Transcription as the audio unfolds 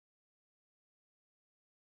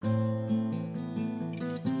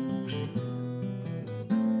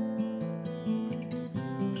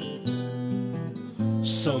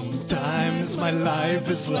Sometimes my life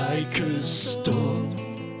is like a storm,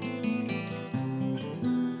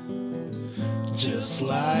 just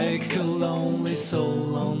like a lonely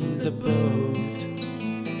soul on the boat.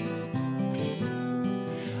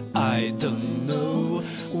 I don't know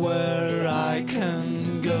where I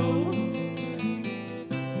can go,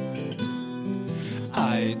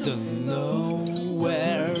 I don't know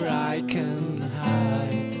where I can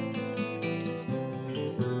hide.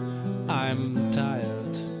 I'm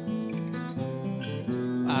tired,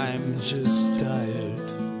 I'm just tired.